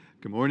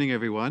Good morning,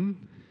 everyone.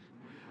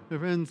 My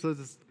friends,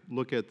 let's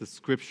look at the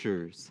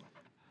scriptures.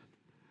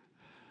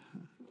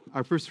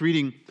 Our first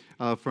reading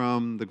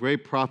from the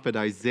great prophet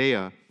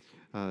Isaiah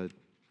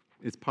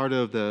is part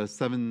of the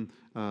seven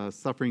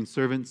suffering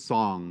servant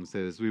songs,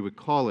 as we would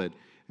call it.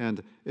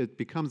 And it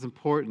becomes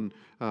important.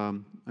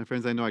 My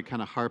friends, I know I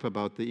kind of harp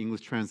about the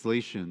English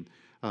translation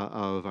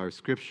of our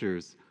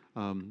scriptures,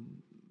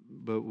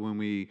 but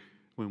when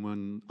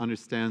one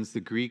understands the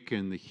Greek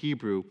and the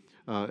Hebrew,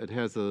 it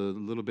has a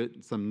little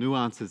bit, some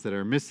nuances that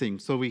are missing.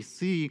 So we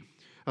see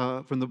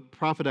from the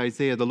prophet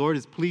Isaiah, the Lord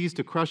is pleased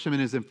to crush him in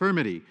his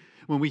infirmity.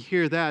 When we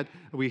hear that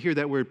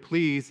word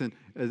pleased, and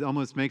it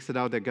almost makes it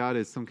out that God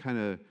is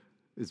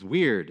is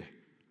weird.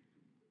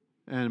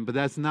 But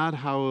that's not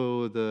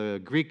how the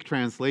Greek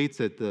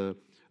translates it.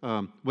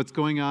 What's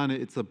going on,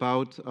 it's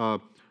about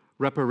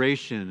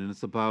reparation, and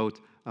it's about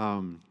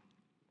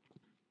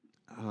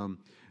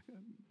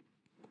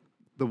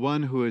the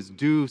one who is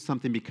due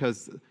something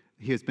because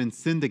he has been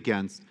sinned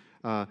against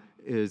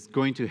is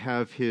going to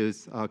have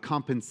his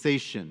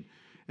compensation.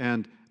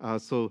 And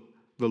so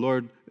the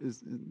Lord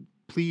is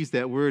pleased.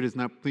 That word is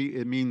not pleased.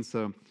 It means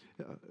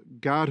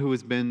God who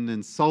has been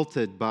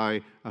insulted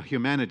by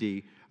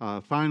humanity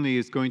finally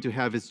is going to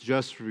have his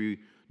just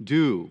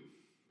due.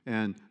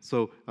 And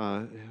so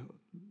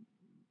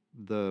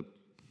the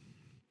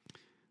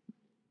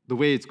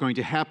way it's going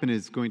to happen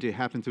is going to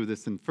happen through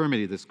this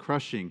infirmity, this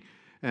crushing.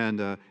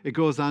 And it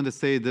goes on to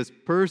say this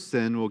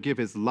person will give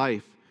his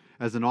life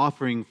as an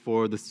offering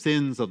for the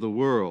sins of the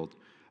world.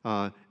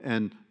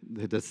 And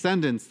the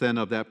descendants then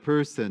of that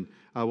person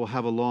will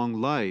have a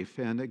long life.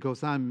 And it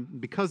goes on,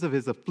 because of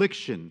his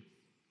affliction,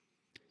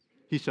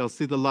 he shall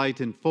see the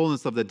light in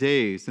fullness of the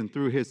days, and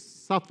through his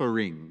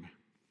suffering.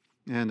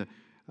 And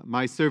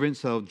my servant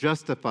shall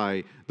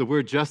justify. The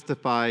word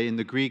justify in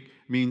the Greek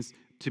means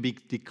to be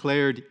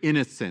declared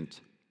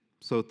innocent.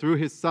 So through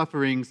his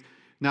sufferings,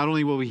 not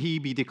only will he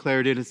be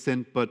declared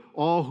innocent, but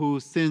all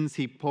whose sins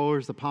he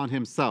pours upon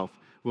himself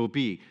will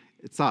be.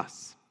 It's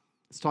us.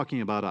 It's talking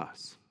about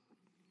us.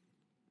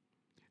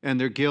 And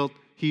their guilt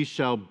he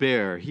shall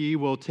bear. He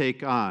will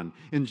take on.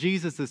 In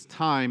Jesus'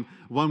 time,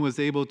 one was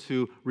able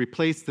to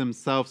replace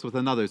themselves with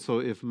another. So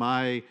if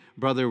my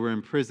brother were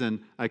in prison,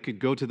 I could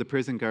go to the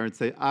prison guard and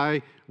say,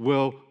 I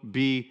will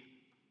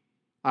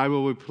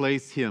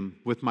replace him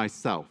with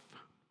myself.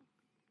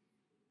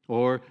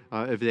 Or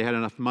if they had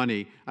enough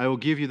money, I will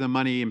give you the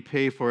money and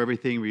pay for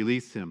everything,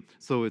 release him.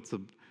 So it's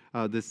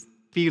this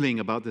feeling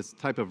about this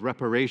type of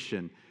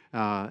reparation.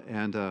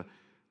 And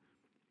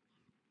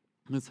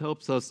this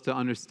helps us to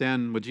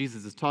understand what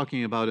Jesus is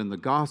talking about in the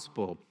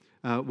gospel.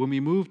 When we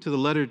move to the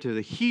letter to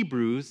the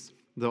Hebrews,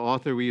 the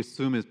author we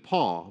assume is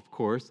Paul, of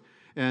course,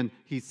 and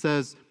he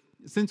says,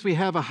 since we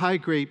have a high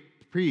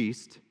great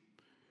priest,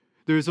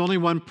 there is only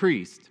one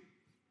priest,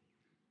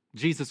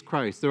 Jesus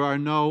Christ. There are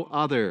no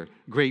other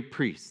great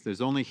priests.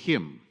 There's only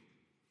him.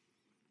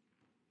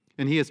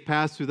 And he has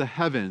passed through the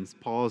heavens.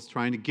 Paul is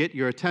trying to get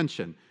your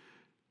attention.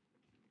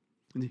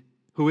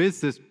 Who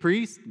is this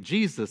priest?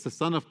 Jesus, the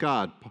Son of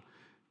God.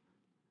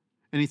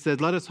 And he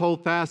said, let us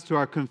hold fast to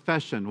our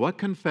confession. What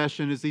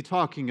confession is he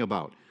talking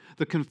about?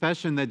 The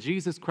confession that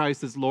Jesus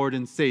Christ is Lord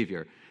and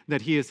Savior,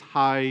 that he is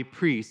high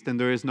priest and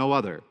there is no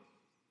other,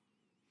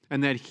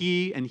 and that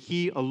he and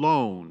he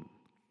alone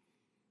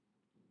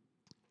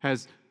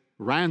has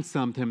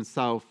ransomed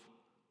himself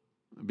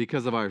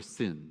because of our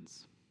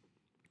sins.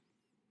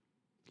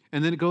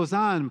 And then it goes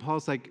on,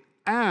 Paul's like,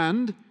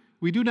 and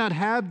we do not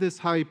have this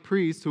high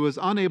priest who is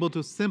unable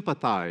to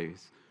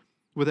sympathize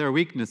with our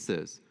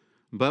weaknesses,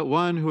 but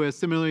one who has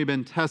similarly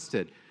been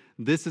tested.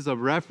 This is a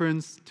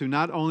reference to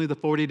not only the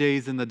 40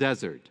 days in the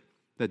desert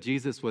that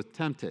Jesus was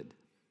tempted,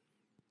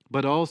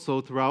 but also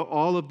throughout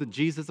all of the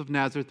Jesus of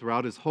Nazareth,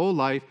 throughout his whole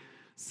life,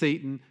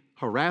 Satan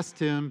harassed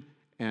him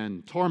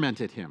and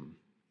tormented him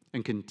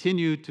and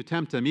continued to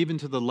tempt him, even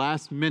to the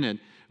last minute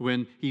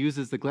when he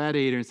uses the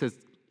gladiator and says,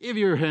 if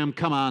you're him,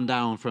 come on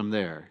down from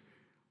there.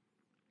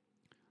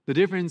 The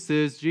difference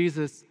is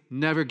Jesus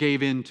never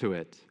gave in to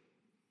it.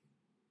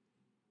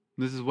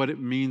 This is what it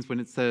means when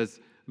it says,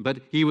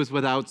 but he was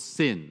without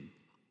sin.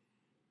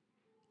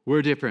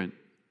 We're different.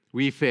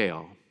 We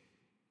fail.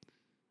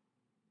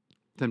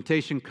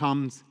 Temptation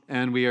comes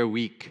and we are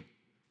weak.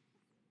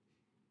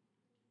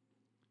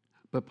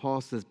 But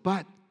Paul says,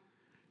 but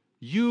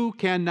you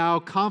can now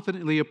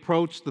confidently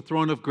approach the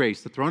throne of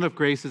grace. The throne of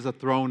grace is a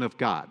throne of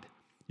God.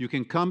 You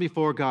can come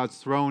before God's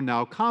throne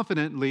now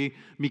confidently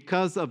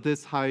because of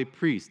this high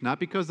priest, not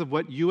because of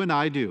what you and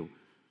I do.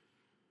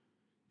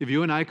 If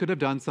you and I could have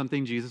done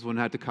something, Jesus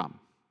wouldn't have to come.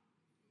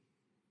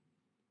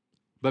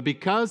 But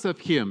because of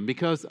him,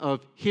 because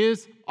of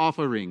his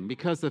offering,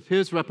 because of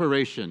his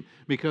reparation,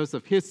 because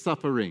of his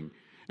suffering,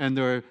 and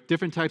there are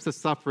different types of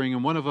suffering,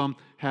 and one of them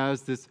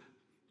has this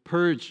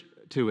purge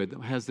to it,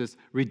 has this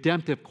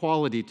redemptive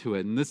quality to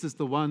it. And this is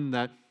the one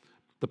that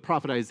the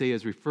prophet Isaiah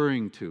is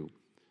referring to.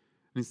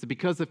 And it's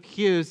because of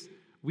his,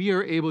 we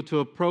are able to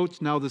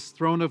approach now this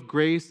throne of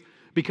grace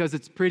because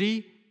it's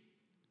pretty.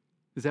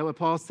 Is that what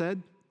Paul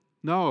said?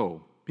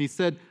 No. He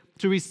said,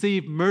 to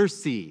receive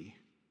mercy,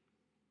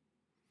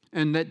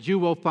 and that you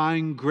will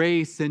find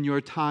grace in your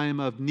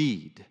time of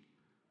need.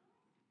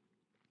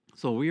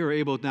 So we are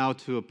able now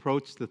to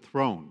approach the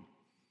throne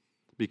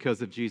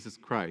because of Jesus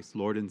Christ,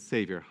 Lord and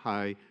Savior,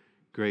 high,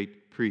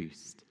 great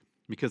priest,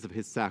 because of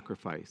his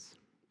sacrifice.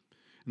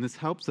 And this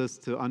helps us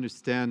to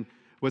understand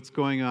what's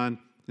going on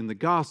in the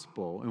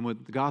gospel. And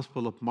with the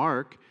Gospel of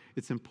Mark,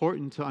 it's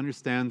important to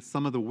understand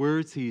some of the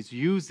words he's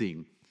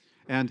using.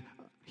 And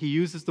he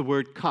uses the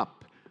word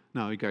cup.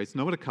 Now, you guys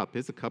know what a cup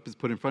is. A cup is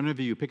put in front of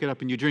you, you pick it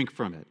up, and you drink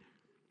from it.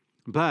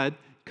 But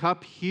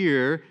cup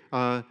here,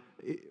 the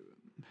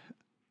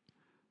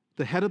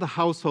head of the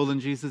household in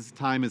Jesus'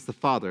 time is the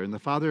father, and the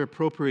father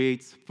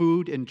appropriates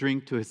food and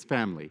drink to his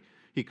family.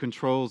 He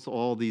controls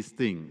all these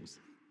things.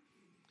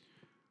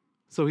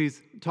 So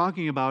he's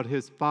talking about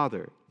his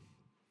father.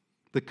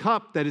 The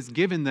cup that is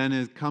given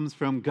then comes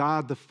from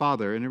God the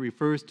Father, and it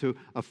refers to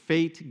a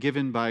fate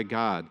given by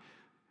God,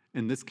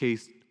 in this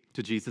case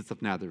to Jesus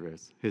of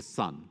Nazareth, his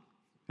son.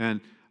 And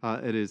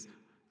it is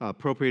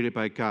appropriated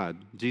by God.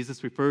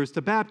 Jesus refers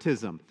to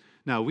baptism.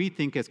 Now, we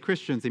think as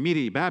Christians,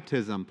 immediately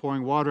baptism,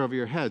 pouring water over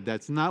your head.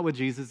 That's not what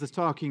Jesus is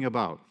talking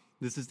about.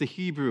 This is the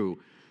Hebrew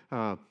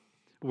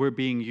word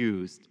being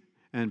used.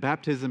 And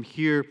baptism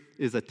here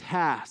is a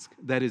task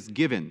that is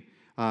given.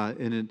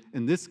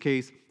 In this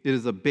case, it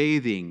is a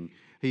bathing.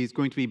 He's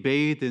going to be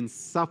bathed in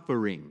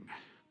suffering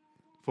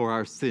for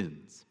our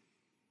sins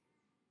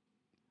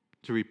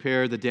to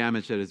repair the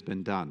damage that has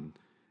been done.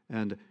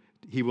 And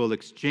he will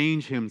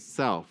exchange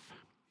himself,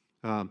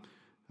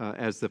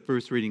 as the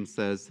first reading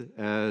says,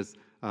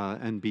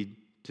 and be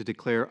to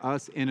declare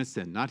us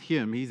innocent. Not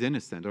him, he's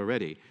innocent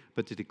already,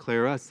 but to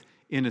declare us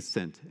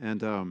innocent.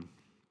 And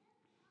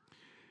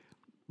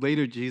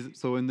later,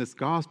 so in this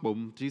gospel,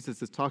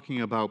 Jesus is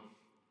talking about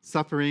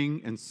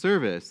suffering and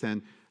service,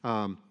 and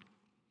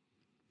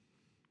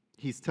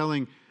he's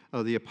telling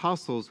the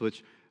apostles,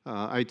 which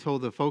I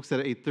told the folks at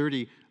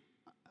 8:30,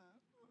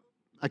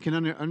 I can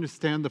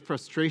understand the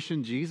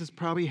frustration Jesus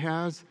probably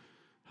has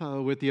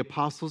with the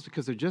apostles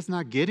because they're just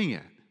not getting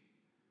it.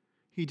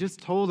 He just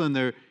told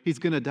them he's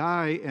going to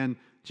die, and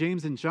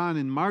James and John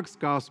in Mark's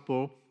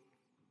gospel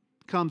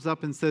comes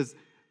up and says,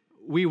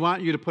 we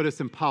want you to put us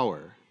in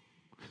power.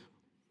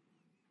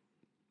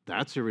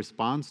 That's your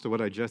response to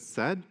what I just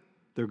said?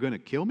 They're going to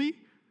kill me?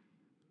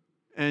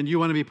 And you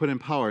want to be put in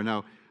power.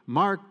 Now,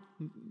 Mark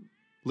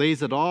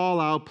lays it all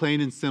out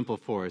plain and simple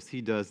for us. He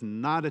does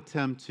not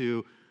attempt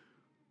to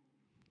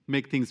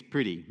make things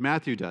pretty.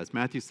 Matthew does.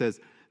 Matthew says,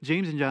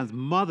 James and John's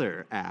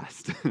mother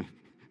asked.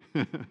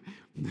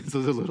 This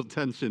was a little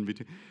tension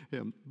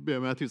between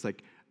Matthew's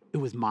like, it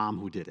was mom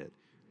who did it.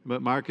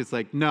 But Mark is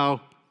like,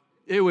 no,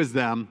 it was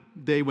them.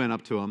 They went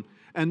up to him.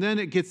 And then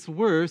it gets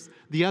worse.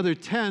 The other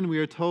 10, we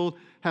are told,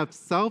 have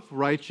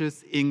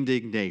self-righteous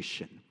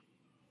indignation.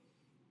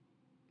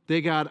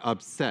 They got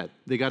upset.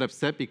 They got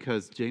upset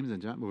because James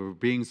and John were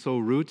being so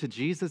rude to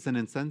Jesus and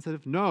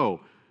insensitive?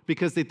 No,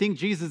 because they think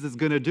Jesus is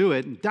going to do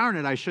it. And darn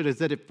it, I should have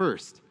said it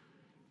first.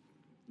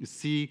 You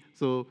see,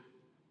 so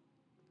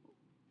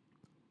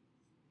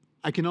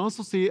I can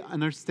also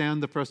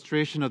understand the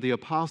frustration of the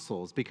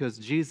apostles because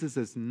Jesus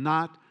is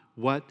not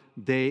what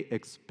they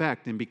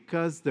expect. And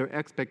because their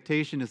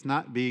expectation is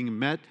not being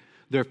met,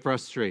 they're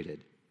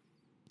frustrated.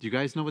 Do you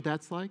guys know what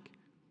that's like?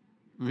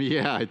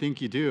 Yeah, I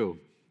think you do,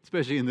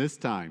 especially in this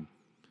time.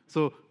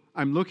 So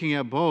I'm looking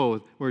at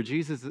both where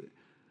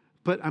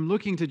but I'm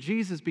looking to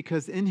Jesus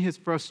because in his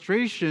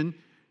frustration,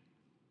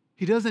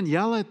 he doesn't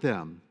yell at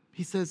them.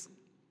 He says,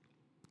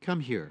 come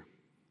here.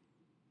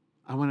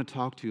 I want to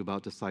talk to you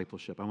about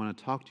discipleship. I want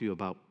to talk to you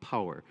about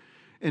power.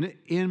 And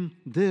in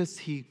this,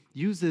 he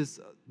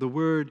uses the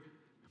word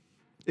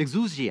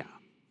exousia.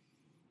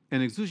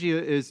 And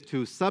exousia is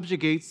to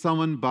subjugate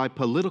someone by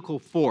political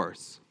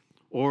force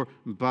or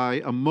by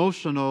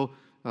emotional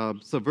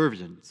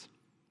subversions.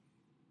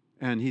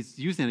 And he's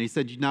using it. He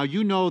said, now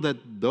you know that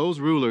those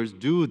rulers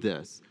do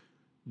this.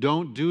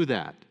 Don't do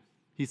that.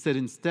 He said,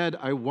 instead,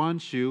 I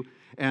want you,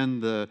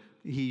 and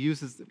he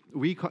uses,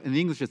 in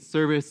English it's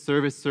service,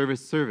 service,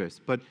 service,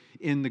 service. But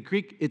in the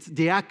Greek, it's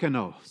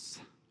diakonos,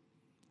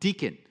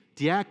 deacon,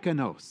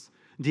 diakonos.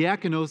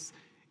 Diakonos,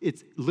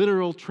 its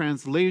literal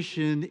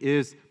translation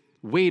is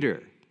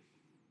waiter,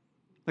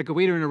 like a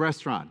waiter in a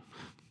restaurant.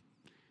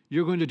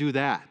 You're going to do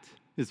that,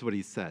 is what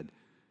he said.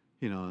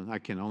 You know, I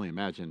can only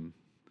imagine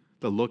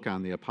the look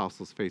on the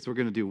apostles' face. We're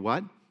going to do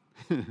what?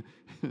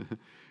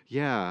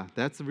 Yeah,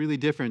 that's really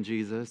different,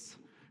 Jesus,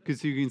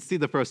 because you can see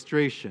the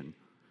frustration.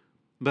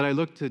 But I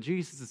look to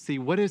Jesus to see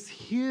what is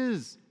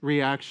his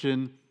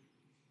reaction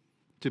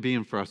to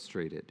being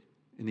frustrated.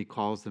 And he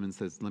calls them and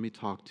says, let me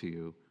talk to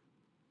you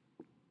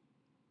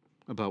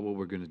about what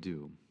we're going to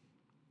do.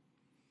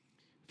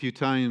 A few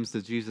times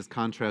does Jesus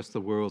contrast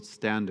the world's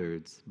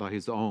standards by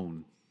his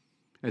own,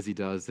 as he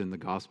does in the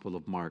Gospel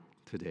of Mark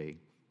today.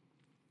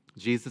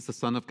 Jesus, the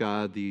Son of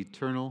God, the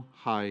eternal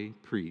high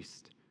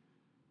priest,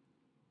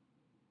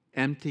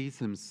 empties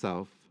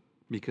himself,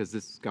 because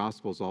this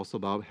gospel is also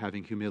about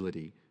having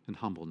humility and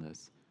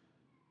humbleness.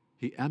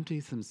 He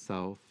empties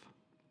himself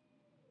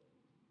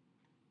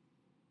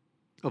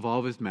of all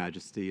of his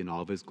majesty and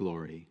all of his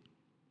glory,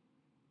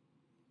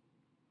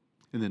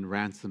 and then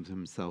ransoms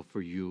himself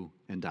for you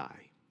and I.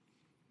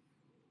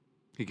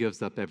 He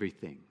gives up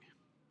everything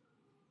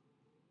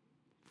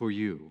for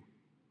you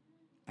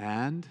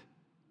and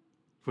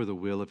for the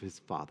will of his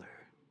Father.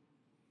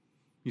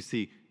 You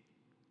see,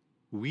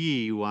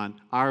 we want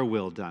our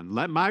will done.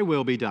 Let my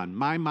will be done.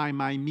 My,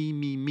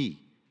 me.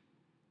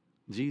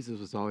 Jesus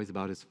was always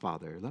about his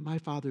Father. Let my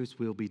Father's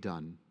will be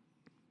done.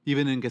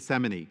 Even in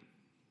Gethsemane,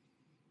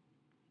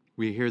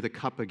 we hear the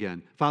cup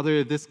again.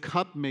 Father, this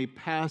cup may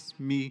pass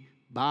me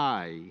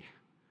by.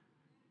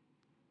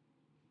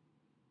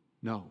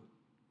 No.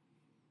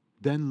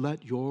 Then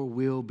let your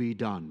will be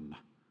done,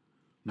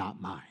 not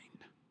mine.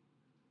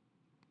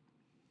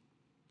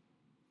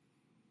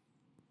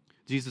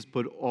 Jesus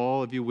put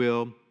all, if you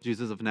will,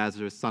 Jesus of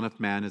Nazareth, Son of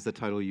Man is the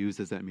title he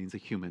uses. That means a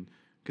human,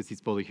 because he's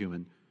fully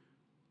human.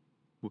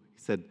 He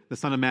said, the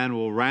Son of Man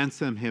will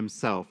ransom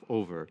himself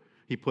over.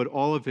 He put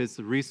all of his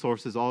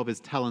resources, all of his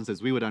talents,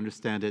 as we would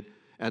understand it,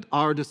 at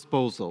our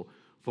disposal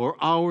for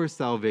our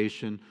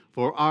salvation,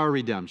 for our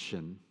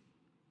redemption.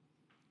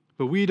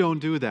 But we don't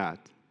do that.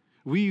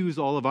 We use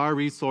all of our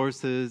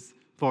resources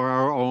for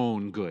our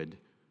own good.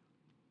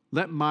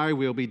 Let my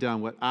will be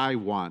done, what I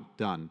want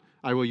done.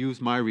 I will use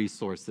my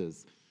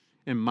resources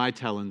and my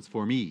talents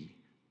for me.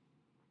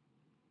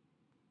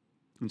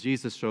 And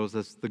Jesus shows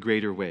us the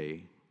greater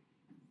way.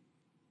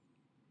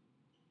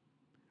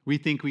 We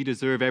think we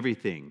deserve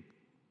everything: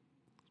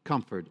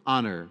 comfort,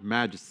 honor,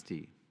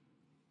 majesty,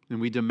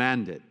 and we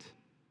demand it.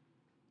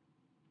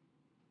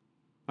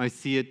 I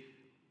see it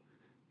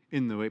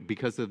in the way,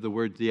 because of the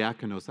word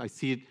diakonos, I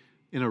see it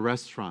in a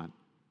restaurant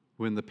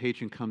when the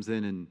patron comes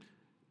in and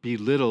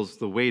belittles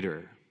the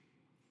waiter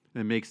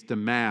and makes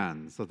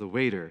demands of the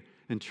waiter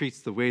and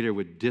treats the waiter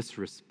with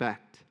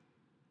disrespect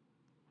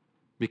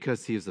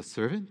because he is a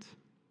servant.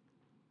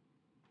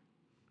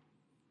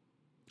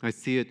 I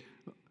see it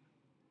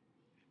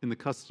in the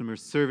customer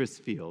service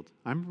field.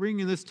 I'm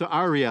bringing this to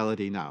our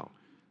reality now,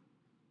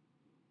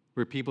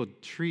 where people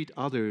treat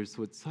others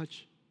with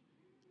such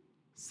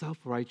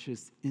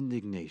self-righteous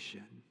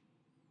indignation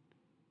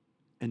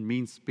and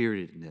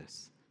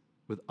mean-spiritedness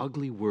with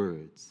ugly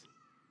words.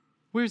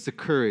 Where's the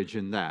courage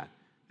in that?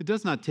 It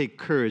does not take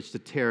courage to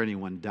tear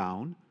anyone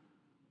down.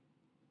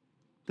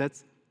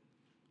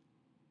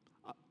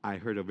 I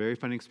heard a very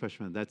funny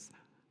expression, that's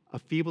a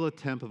feeble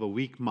attempt of a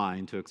weak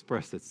mind to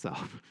express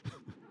itself.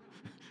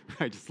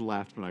 I just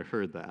laughed when I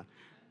heard that.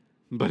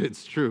 But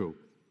it's true.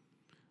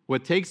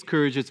 What takes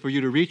courage is for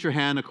you to reach your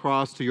hand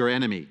across to your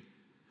enemy.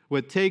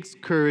 What takes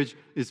courage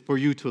is for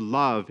you to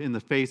love in the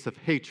face of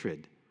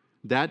hatred.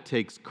 That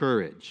takes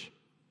courage.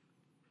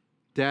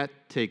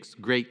 That takes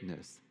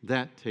greatness.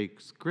 That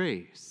takes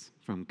grace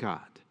from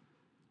God.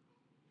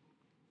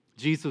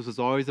 Jesus was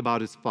always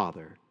about his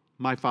Father.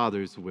 My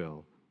Father's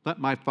will. Let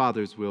my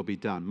Father's will be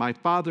done. My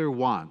Father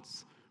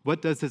wants.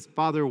 What does his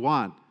Father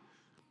want?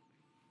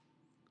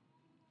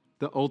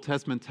 The Old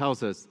Testament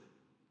tells us,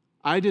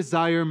 I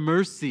desire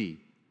mercy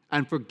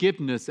and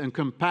forgiveness and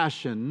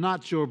compassion,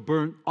 not your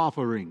burnt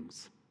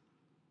offerings.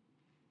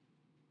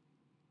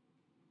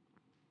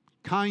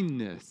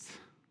 Kindness.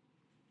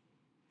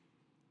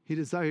 He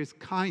desires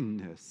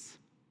kindness.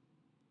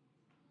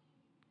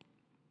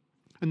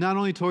 And not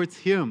only towards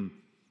him,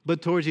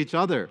 but towards each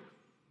other,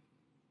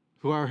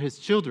 who are his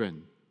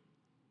children.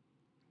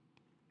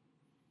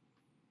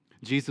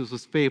 Jesus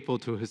was faithful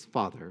to his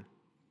Father.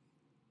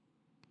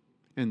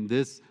 And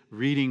this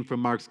reading from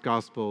Mark's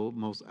Gospel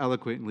most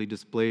eloquently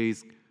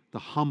displays the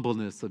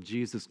humbleness of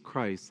Jesus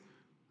Christ,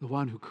 the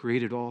one who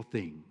created all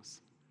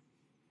things.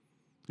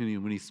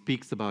 And when he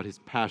speaks about his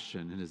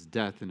passion and his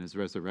death and his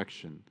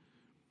resurrection,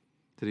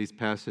 today's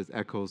passage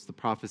echoes the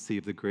prophecy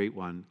of the great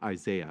one,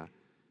 Isaiah,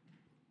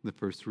 the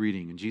first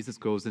reading. And Jesus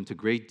goes into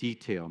great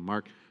detail.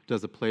 Mark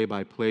does a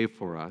play-by-play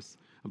for us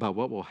about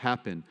what will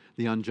happen,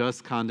 the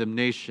unjust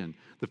condemnation,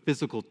 the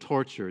physical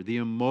torture, the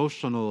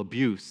emotional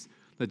abuse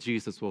that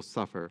Jesus will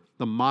suffer,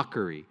 the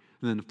mockery,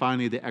 and then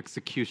finally the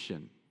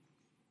execution.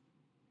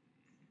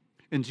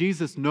 And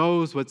Jesus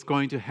knows what's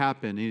going to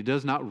happen, and he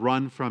does not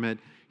run from it.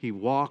 He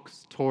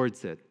walks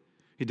towards it.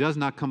 He does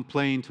not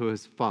complain to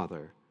his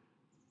Father,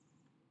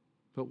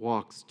 but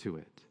walks to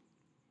it.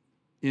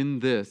 In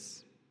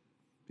this,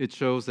 it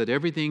shows that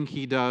everything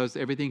he does,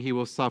 everything he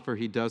will suffer,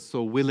 he does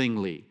so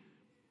willingly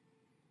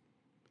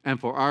and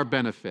for our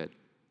benefit.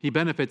 He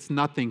benefits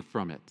nothing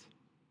from it,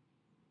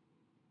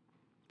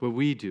 but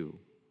we do.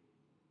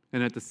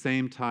 And at the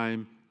same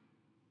time,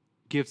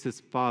 gives his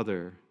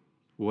Father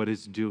what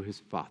is due his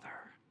Father.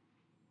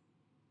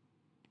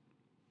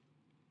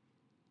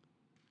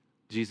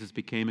 Jesus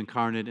became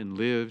incarnate and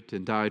lived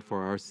and died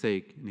for our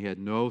sake, and he had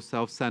no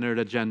self-centered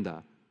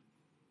agenda.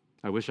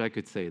 I wish I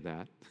could say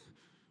that.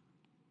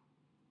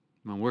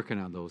 I'm working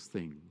on those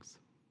things.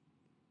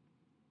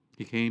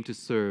 He came to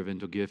serve and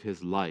to give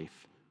his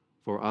life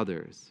for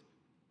others.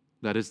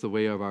 That is the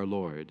way of our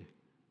Lord,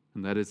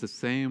 and that is the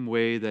same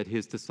way that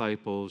his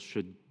disciples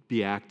should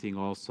be acting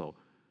also.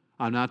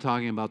 I'm not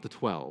talking about the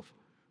 12.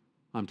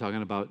 I'm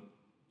talking about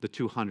the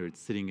 200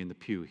 sitting in the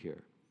pew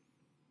here.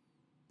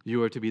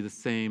 You are to be the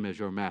same as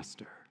your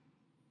master,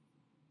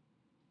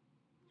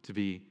 to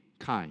be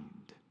kind.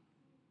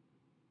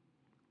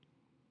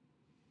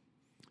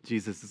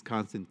 Jesus'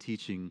 constant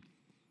teaching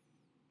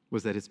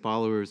was that his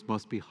followers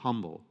must be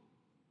humble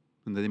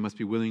and that they must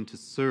be willing to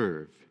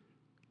serve.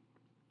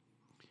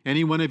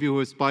 Any one of you who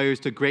aspires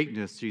to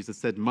greatness, Jesus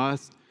said,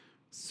 must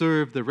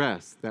serve the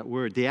rest. That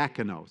word,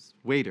 diakonos,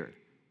 waiter.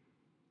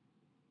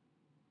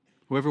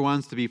 Whoever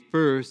wants to be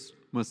first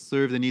must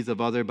serve the needs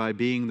of others by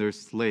being their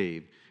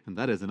slave. And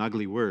that is an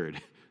ugly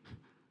word.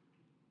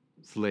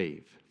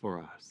 Slave for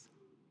us.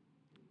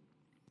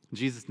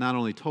 Jesus not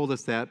only told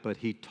us that, but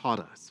he taught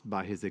us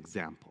by his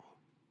example.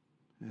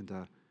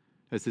 And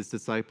as his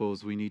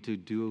disciples, we need to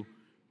do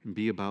and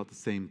be about the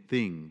same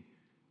thing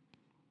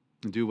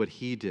and do what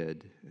he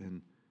did.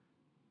 And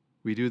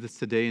we do this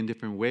today in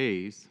different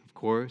ways, of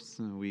course.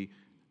 We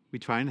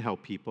try and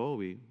help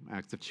people.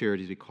 Acts of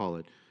charity, we call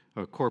it,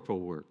 corporal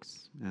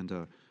works,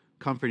 and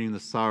comforting the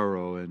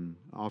sorrow and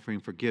offering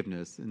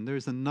forgiveness. And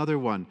there's another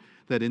one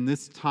that in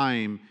this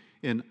time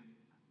in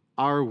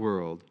our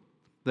world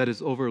that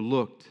is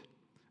overlooked,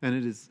 and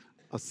it is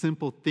a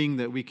simple thing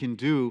that we can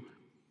do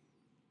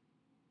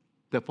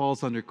that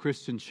falls under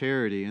Christian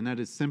charity, and that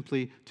is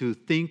simply to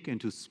think and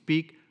to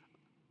speak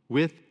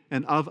with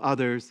and of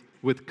others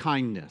with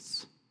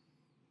kindness.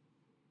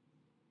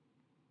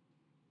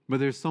 But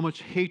there's so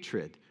much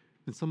hatred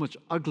and so much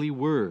ugly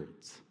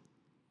words,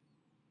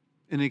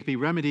 and it can be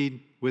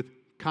remedied with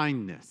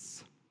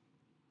kindness.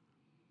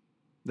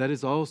 That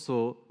is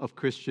also of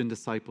Christian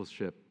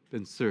discipleship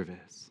and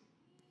service.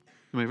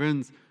 My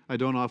friends, I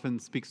don't often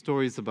speak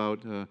stories about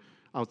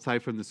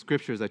outside from the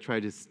scriptures. I try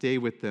to stay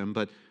with them,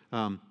 but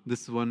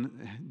this one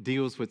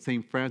deals with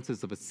St.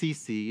 Francis of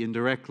Assisi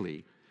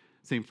indirectly.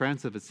 St.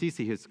 Francis of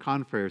Assisi, his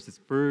confreres, his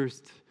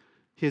first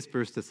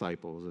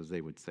disciples, as they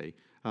would say.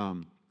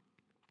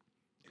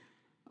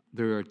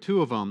 There are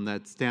two of them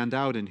that stand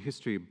out in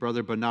history,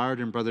 Brother Bernard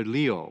and Brother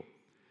Leo.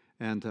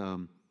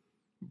 And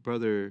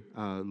Brother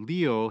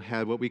Leo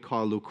had what we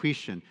call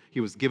locution. He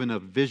was given a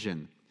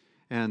vision.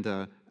 And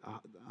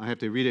I have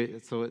to read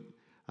it. So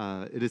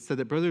it is said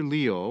that Brother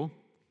Leo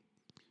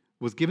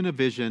was given a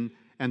vision,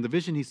 and the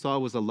vision he saw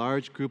was a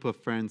large group of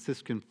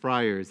Franciscan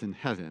friars in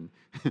heaven.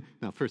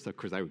 Now, first, of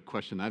course, I would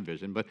question that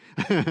vision, but,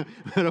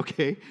 but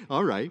okay,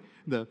 all right.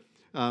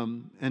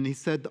 And he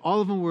said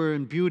all of them were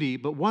in beauty,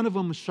 but one of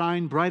them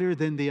shined brighter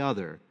than the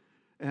other.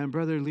 And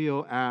Brother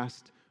Leo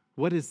asked,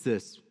 "What is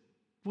this?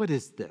 What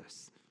is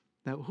this?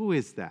 Now, who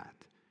is that?"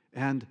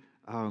 And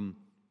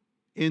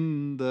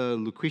in the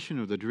locution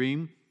of the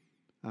dream,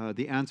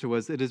 the answer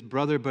was, "It is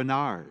Brother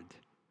Bernard."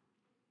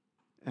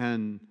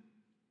 And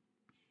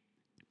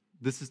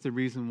this is the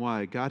reason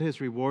why. God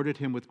has rewarded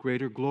him with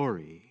greater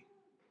glory,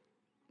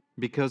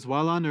 because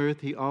while on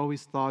earth, he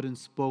always thought and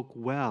spoke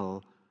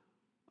well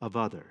of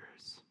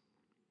others.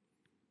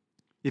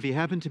 If he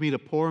happened to meet a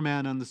poor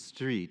man on the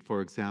street,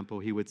 for example,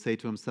 he would say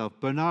to himself,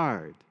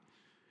 "Bernard,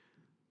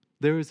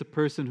 there is a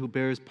person who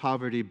bears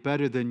poverty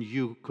better than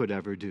you could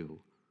ever do."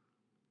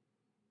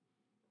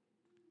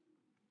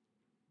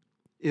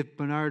 If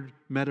Bernard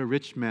met a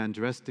rich man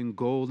dressed in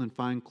gold and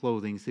fine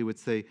clothing, he would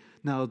say,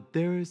 "Now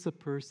there is a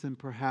person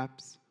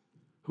perhaps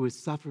who is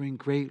suffering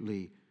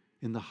greatly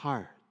in the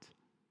heart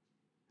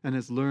and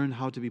has learned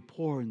how to be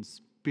poor in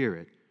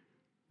spirit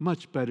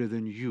much better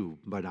than you,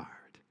 Bernard."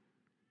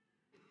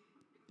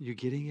 You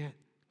getting it?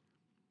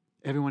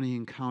 Everyone he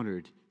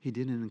encountered, he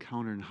didn't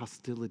encounter in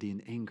hostility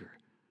and anger,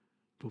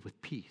 but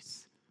with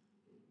peace,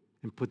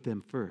 and put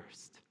them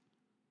first.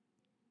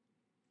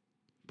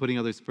 Putting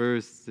others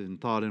first in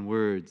thought and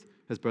words,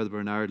 as Brother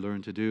Bernard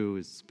learned to do,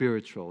 is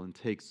spiritual and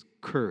takes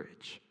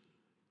courage.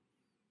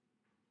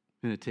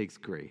 And it takes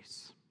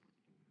grace.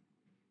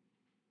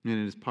 And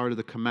it is part of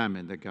the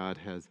commandment that God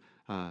has,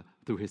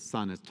 through his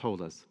Son, has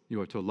told us.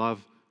 You are to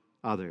love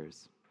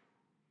others.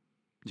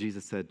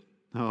 Jesus said,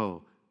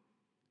 "Oh,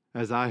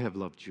 as I have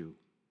loved you,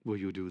 will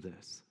you do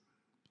this?"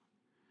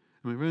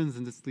 And my friends,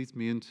 and this leads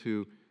me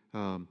into,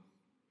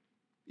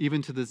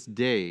 even to this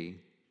day,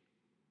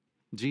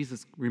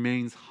 Jesus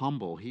remains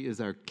humble. He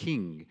is our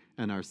King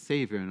and our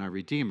Savior and our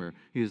Redeemer.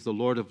 He is the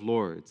Lord of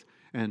Lords.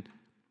 And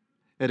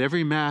at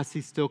every Mass,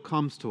 he still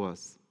comes to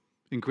us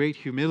in great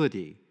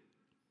humility,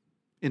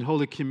 in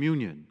Holy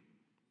Communion,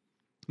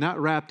 not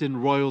wrapped in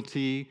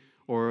royalty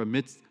or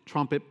amidst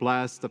trumpet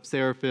blasts of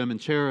seraphim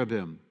and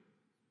cherubim,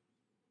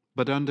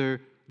 but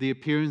under the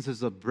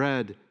appearances of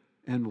bread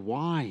and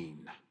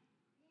wine.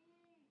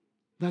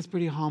 That's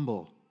pretty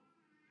humble.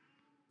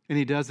 And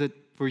he does it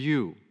for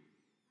you,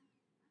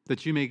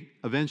 that you may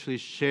eventually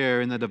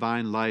share in the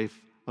divine life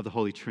of the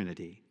Holy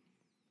Trinity.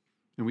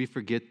 And we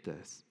forget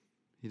this.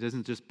 He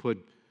doesn't just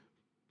put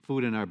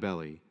food in our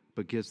belly,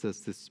 but gives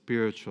us this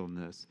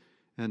spiritualness.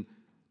 And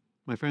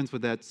my friends,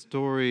 with that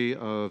story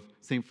of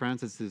St.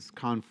 Francis's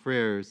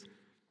confreres,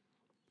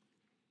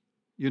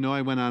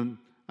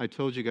 I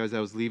told you guys I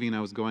was leaving and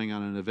I was going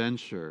on an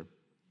adventure.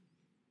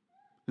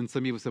 And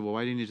some people said, "Well,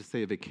 why didn't you just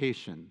say a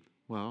vacation?"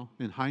 Well,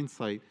 in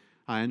hindsight,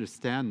 I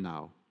understand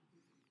now.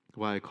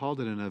 Why I called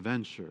it an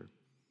adventure.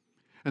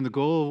 And the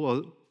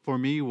goal for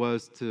me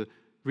was to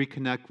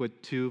reconnect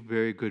with two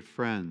very good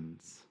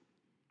friends.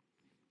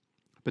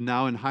 But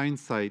now in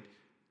hindsight,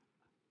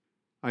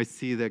 I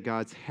see that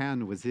God's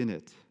hand was in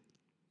it.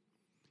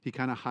 He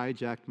kind of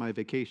hijacked my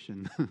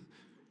vacation.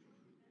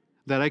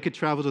 That I could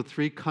travel to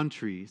 3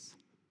 countries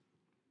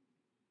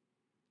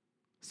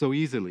so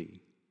easily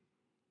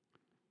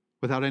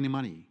without any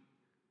money.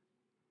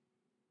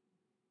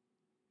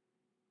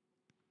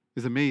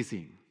 It's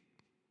amazing.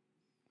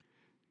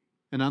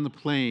 And on the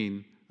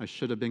plane, I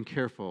should have been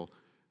careful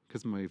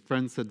because my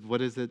friend said,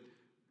 "What is it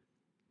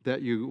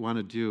that you want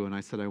to do?" And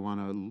I said, "I want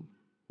to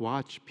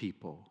watch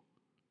people.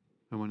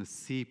 I want to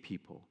see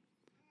people."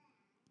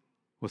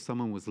 Well,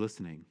 someone was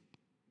listening.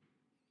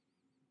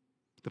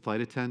 The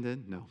flight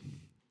attendant? No.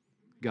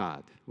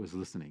 God was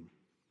listening.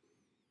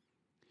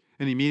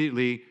 And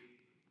immediately,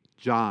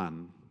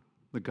 John,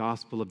 the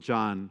Gospel of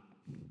John,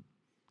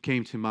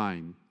 came to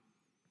mind.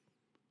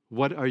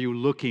 What are you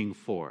looking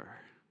for?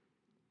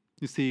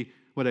 You see,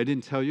 what I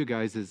didn't tell you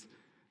guys is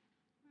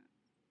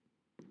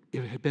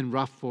it had been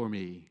rough for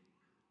me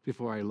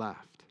before I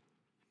left.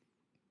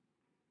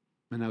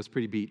 And I was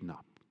pretty beaten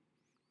up.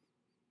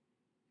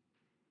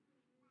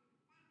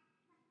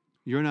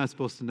 You're not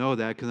supposed to know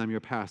that because I'm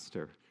your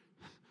pastor.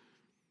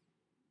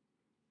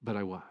 But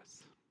I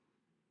was.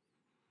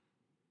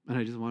 And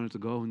I just wanted to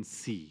go and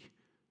see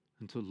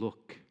and to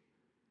look.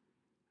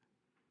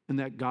 In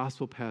that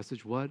gospel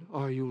passage, what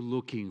are you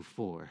looking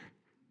for?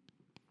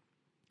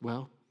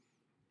 Well,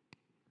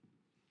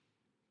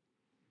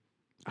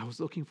 I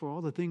was looking for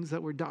all the things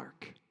that were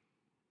dark.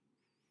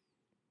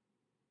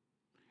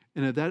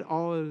 And if that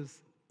all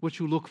is what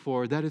you look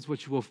for, that is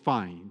what you will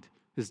find,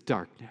 is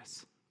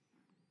darkness.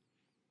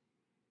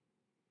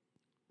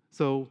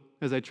 So,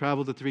 as I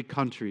traveled to 3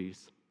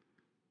 countries,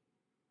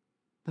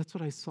 that's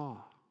what I saw.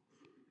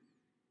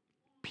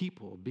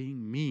 People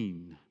being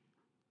mean,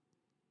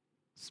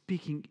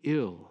 speaking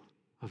ill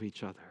of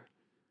each other,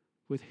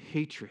 with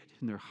hatred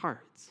in their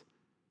hearts.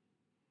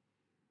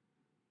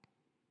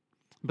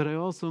 But I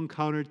also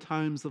encountered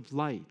times of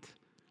light.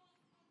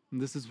 And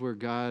this is where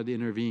God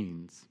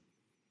intervenes.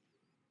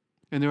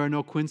 And there are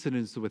no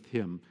coincidences with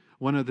him.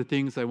 One of the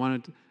things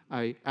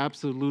I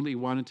absolutely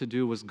wanted to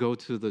do was go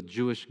to the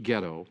Jewish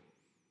ghetto.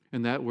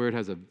 And that word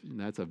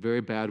that's a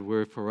very bad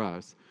word for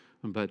us.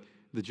 But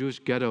the Jewish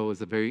ghetto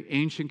is a very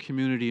ancient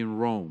community in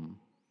Rome.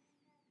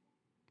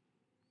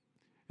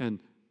 And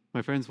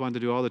my friends wanted to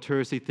do all the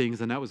touristy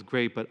things, and that was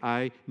great, but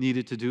I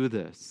needed to do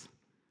this.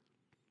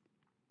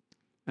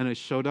 And I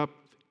showed up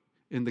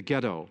in the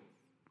ghetto.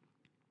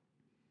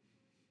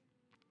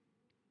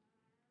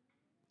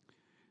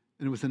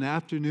 And it was an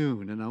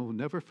afternoon, and I will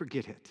never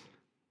forget it.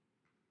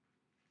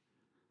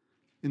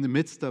 In the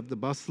midst of the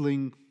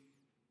bustling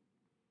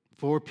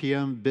 4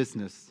 p.m.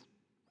 business,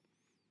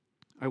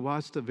 I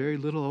watched a very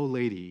little old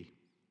lady,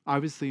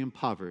 obviously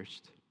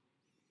impoverished,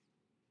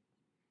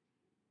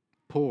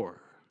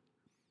 poor,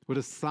 with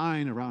a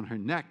sign around her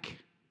neck.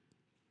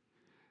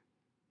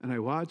 And I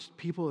watched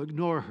people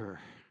ignore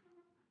her,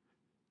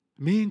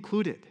 me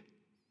included.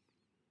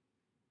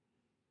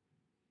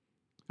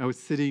 I was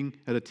sitting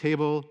at a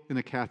table in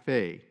a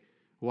cafe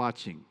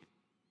watching.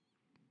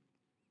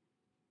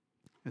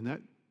 And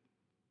that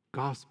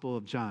Gospel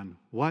of John,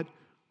 what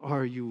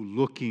are you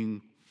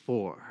looking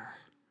for?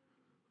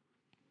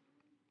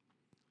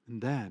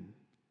 And then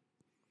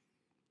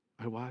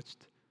I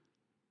watched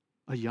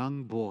a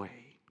young boy,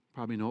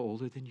 probably no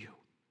older than you,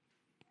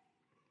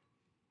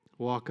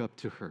 walk up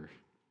to her,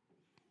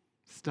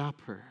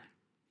 stop her,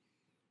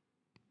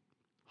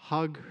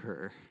 hug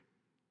her,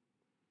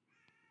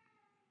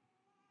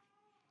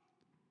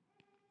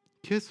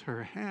 kiss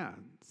her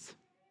hands.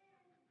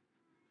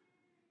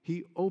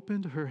 He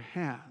opened her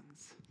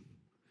hands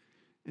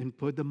and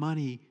put the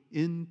money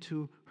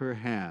into her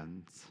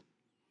hands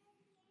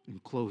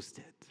and closed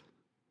it.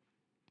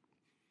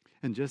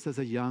 And just as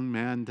a young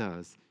man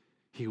does,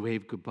 he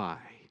waved goodbye.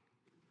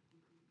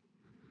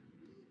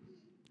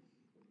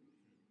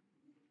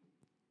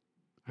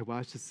 I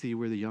watched to see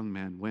where the young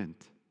man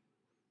went.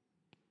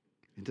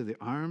 Into the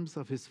arms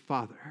of his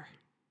father.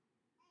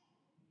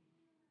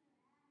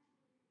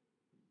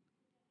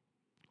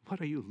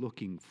 What are you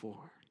looking for,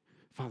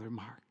 Father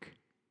Mark?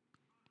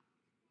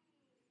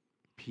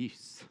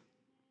 Peace.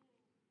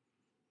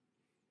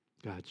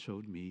 God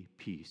showed me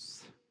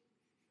peace.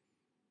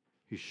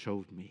 He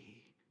showed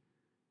me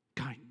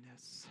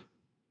kindness.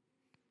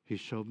 He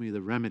showed me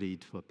the remedy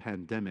to a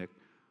pandemic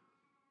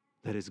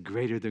that is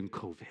greater than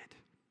COVID.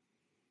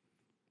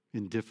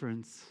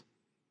 Indifference,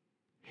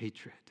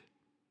 hatred.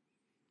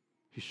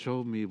 He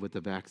showed me what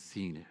the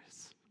vaccine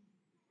is.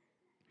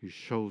 He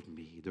showed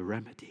me the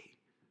remedy.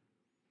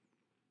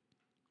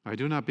 I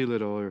do not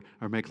belittle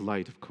or make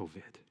light of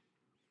COVID.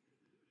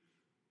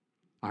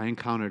 I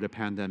encountered a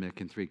pandemic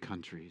in 3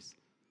 countries.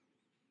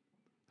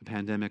 A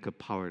pandemic of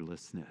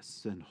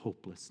powerlessness and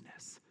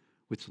hopelessness,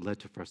 which led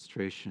to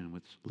frustration,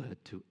 which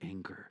led to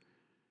anger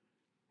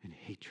and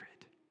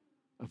hatred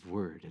of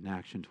word and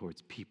action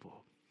towards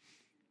people.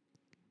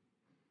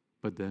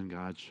 But then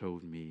God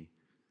showed me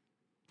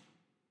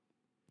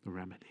the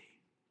remedy,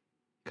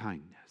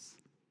 kindness.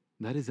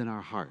 That is in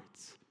our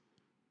hearts.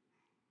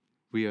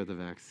 We are the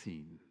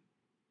vaccine,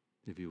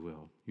 if you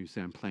will. You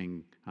say, I'm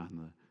playing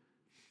on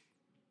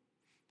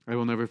I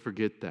will never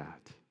forget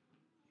that.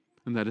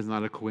 And that is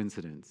not a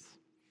coincidence.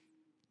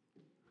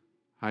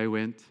 I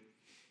went,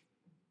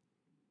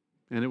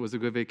 and it was a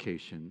good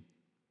vacation,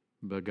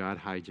 but God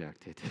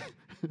hijacked it.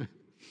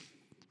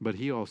 But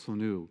he also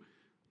knew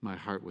my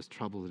heart was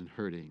troubled and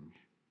hurting.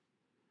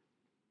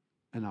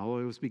 And all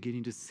I was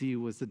beginning to see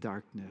was the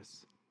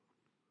darkness.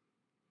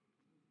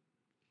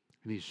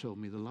 And he showed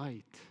me the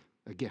light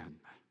again.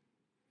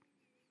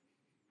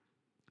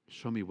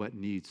 Show me what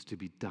needs to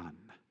be done.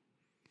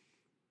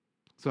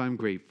 So I'm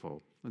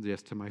grateful,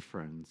 yes, to my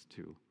friends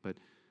too, but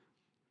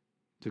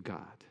to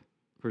God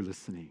for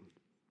listening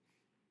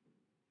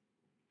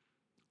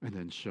and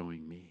then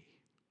showing me.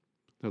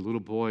 The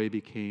little boy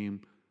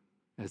became,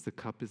 as the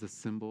cup is a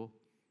symbol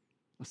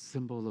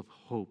of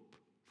hope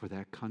for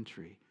that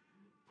country.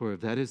 For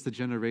if that is the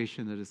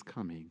generation that is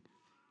coming,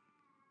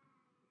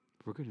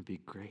 we're going to be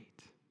great.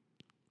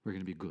 We're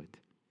going to be good.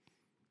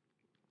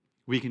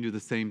 We can do the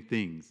same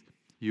things.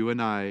 You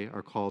and I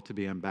are called to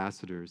be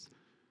ambassadors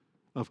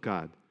of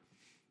God.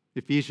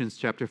 Ephesians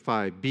chapter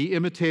 5, be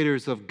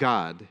imitators of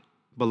God,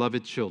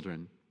 beloved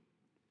children.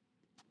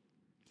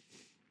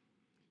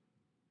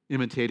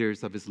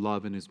 Imitators of his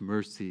love and his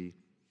mercy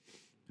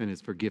and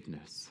his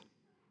forgiveness.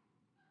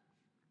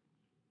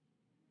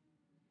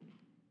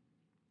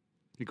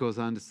 He goes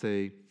on to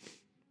say,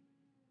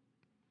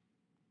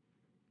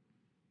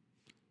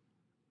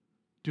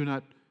 do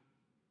not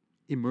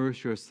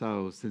immerse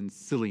yourselves in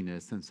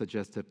silliness and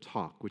suggestive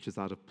talk, which is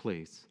out of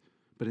place,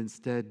 but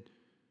instead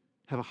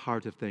have a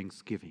heart of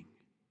thanksgiving.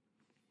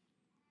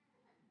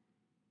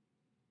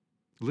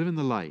 Live in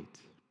the light.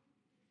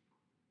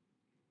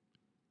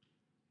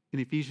 In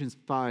Ephesians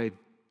 5,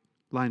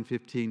 line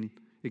 15,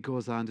 it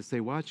goes on to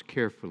say, watch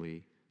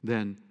carefully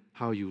then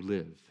how you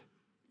live.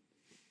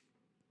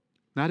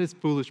 Not as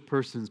foolish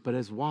persons, but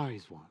as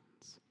wise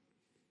ones,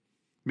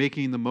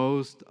 making the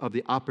most of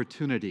the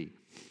opportunity.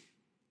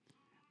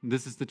 And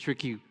this is the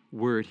tricky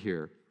word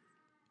here.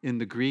 In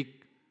the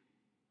Greek,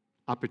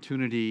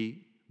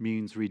 opportunity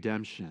means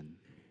redemption.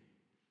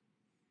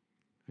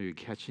 Are you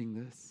catching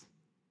this?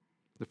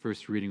 The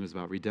first reading was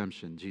about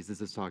redemption. Jesus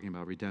is talking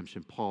about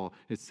redemption. Paul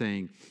is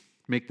saying,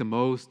 make the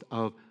most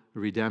of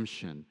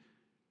redemption.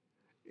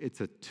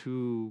 It's a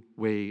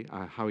two-way,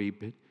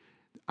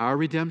 our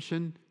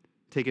redemption,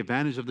 take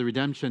advantage of the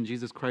redemption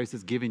Jesus Christ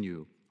has given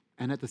you.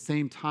 And at the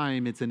same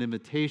time, it's an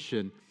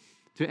invitation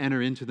to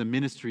enter into the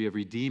ministry of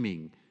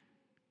redeeming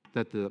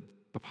that the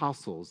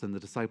apostles and the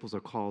disciples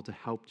are called to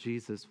help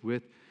Jesus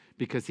with,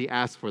 because he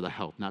asks for the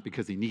help, not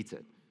because he needs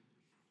it.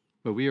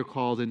 But we are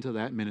called into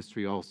that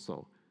ministry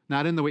also.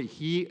 Not in the way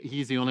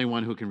he's the only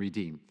one who can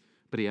redeem,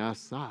 but he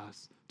asks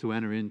us to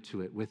enter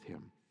into it with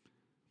him.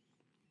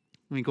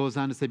 And he goes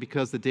on to say,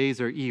 because the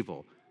days are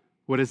evil.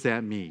 What does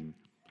that mean?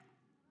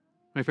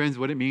 My friends,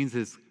 what it means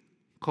is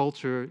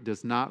culture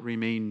does not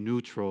remain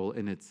neutral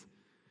in its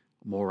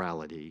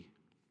morality.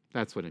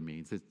 That's what it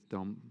means.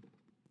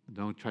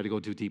 Don't try to go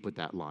too deep with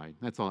that line.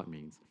 That's all it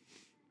means.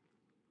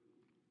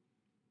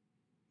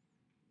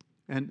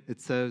 And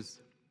it says,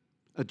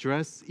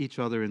 address each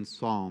other in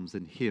psalms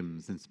and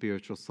hymns and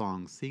spiritual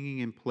songs,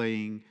 singing and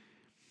playing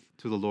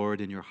to the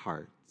Lord in your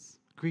hearts.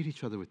 Greet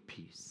each other with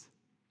peace,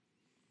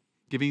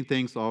 giving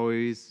thanks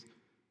always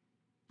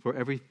for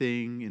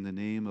everything in the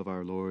name of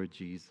our Lord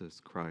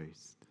Jesus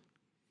Christ.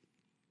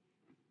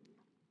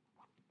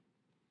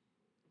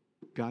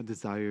 God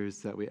desires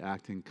that we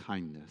act in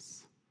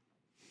kindness.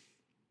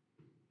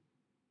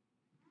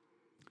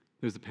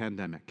 There's a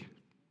pandemic,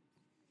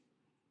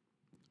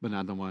 but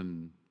not the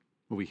one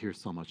we hear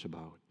so much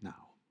about now.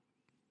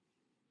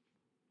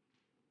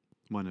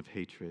 One of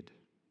hatred,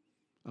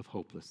 of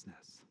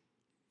hopelessness.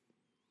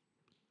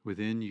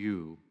 Within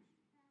you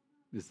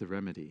is the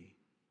remedy.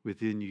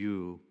 Within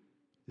you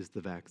is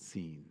the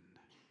vaccine.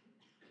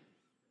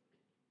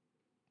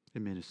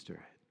 Administer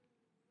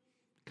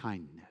it.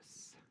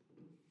 Kindness.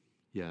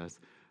 Yes,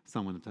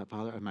 someone said,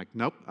 Father, I'm like,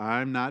 nope,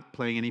 I'm not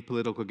playing any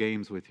political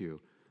games with you.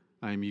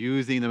 I'm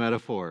using the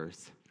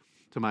metaphors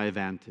to my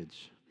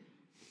advantage.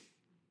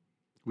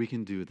 We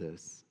can do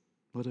this.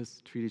 Let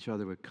us treat each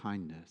other with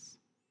kindness,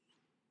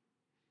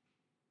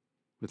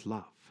 with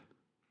love,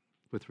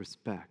 with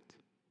respect,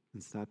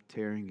 and stop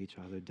tearing each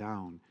other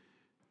down.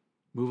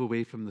 Move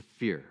away from the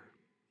fear,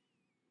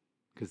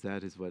 because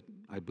that is what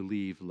I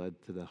believe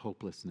led to the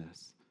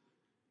hopelessness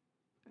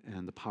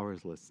and the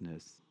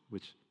powerlessness,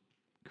 which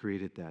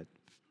created that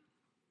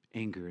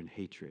anger and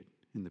hatred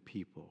in the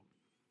people.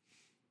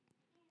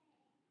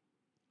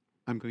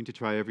 I'm going to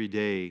try every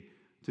day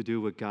to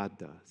do what God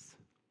does,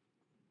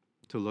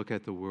 to look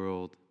at the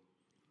world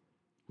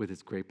with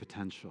its great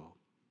potential,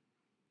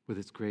 with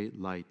its great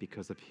light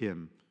because of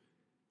Him,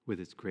 with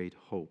its great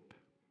hope.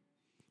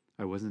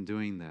 I wasn't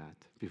doing that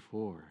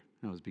before.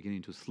 I was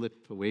beginning to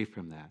slip away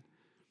from that.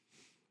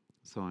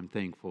 So I'm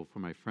thankful for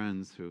my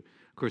friends who,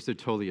 of course, they're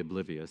totally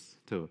oblivious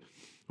to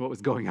what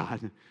was going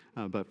on.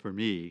 But for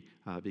me,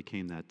 it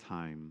became that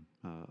time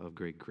of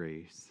great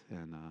grace.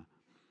 And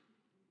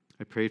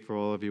I prayed for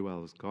all of you while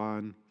I was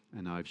gone.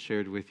 And now I've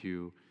shared with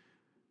you.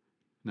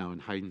 Now, in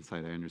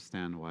hindsight, I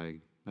understand why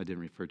I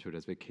didn't refer to it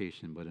as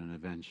vacation, but an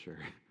adventure.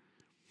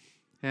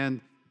 And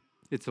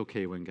it's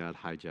okay when God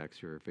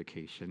hijacks your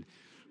vacation.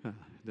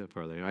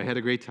 I had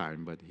a great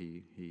time, but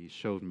he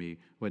showed me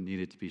what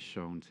needed to be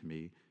shown to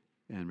me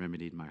and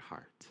remedied my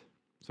heart.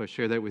 So I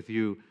share that with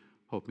you,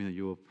 hoping that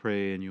you will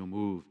pray and you'll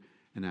move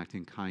and act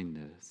in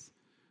kindness.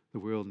 The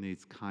world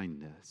needs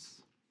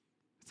kindness.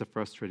 It's a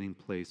frustrating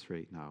place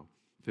right now,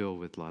 filled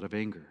with a lot of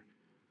anger,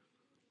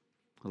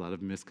 a lot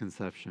of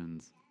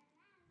misconceptions,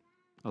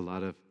 a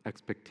lot of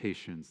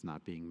expectations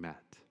not being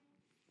met.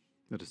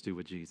 Let us do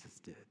what Jesus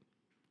did.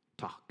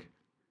 Talk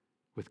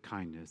with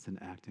kindness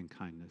and act in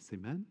kindness.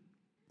 Amen?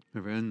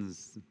 It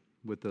ends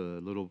with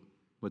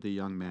a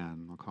young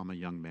man. I'll call him a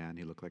young man.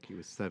 He looked like he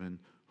was 7,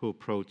 who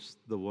approached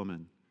the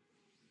woman.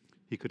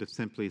 He could have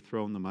simply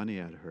thrown the money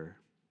at her.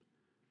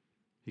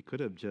 He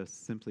could have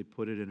just simply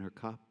put it in her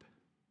cup.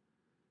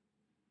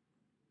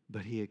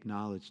 But he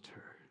acknowledged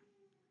her.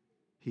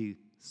 He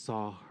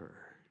saw her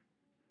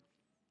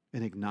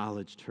and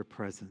acknowledged her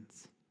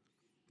presence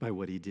by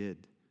what he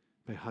did,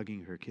 by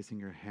hugging her, kissing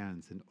her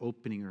hands, and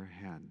opening her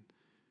hand.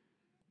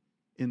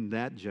 In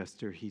that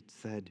gesture, he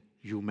said,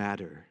 "You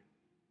matter.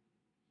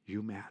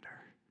 You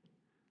matter."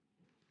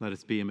 Let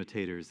us be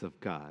imitators of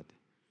God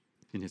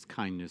in his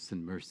kindness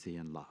and mercy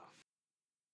and love.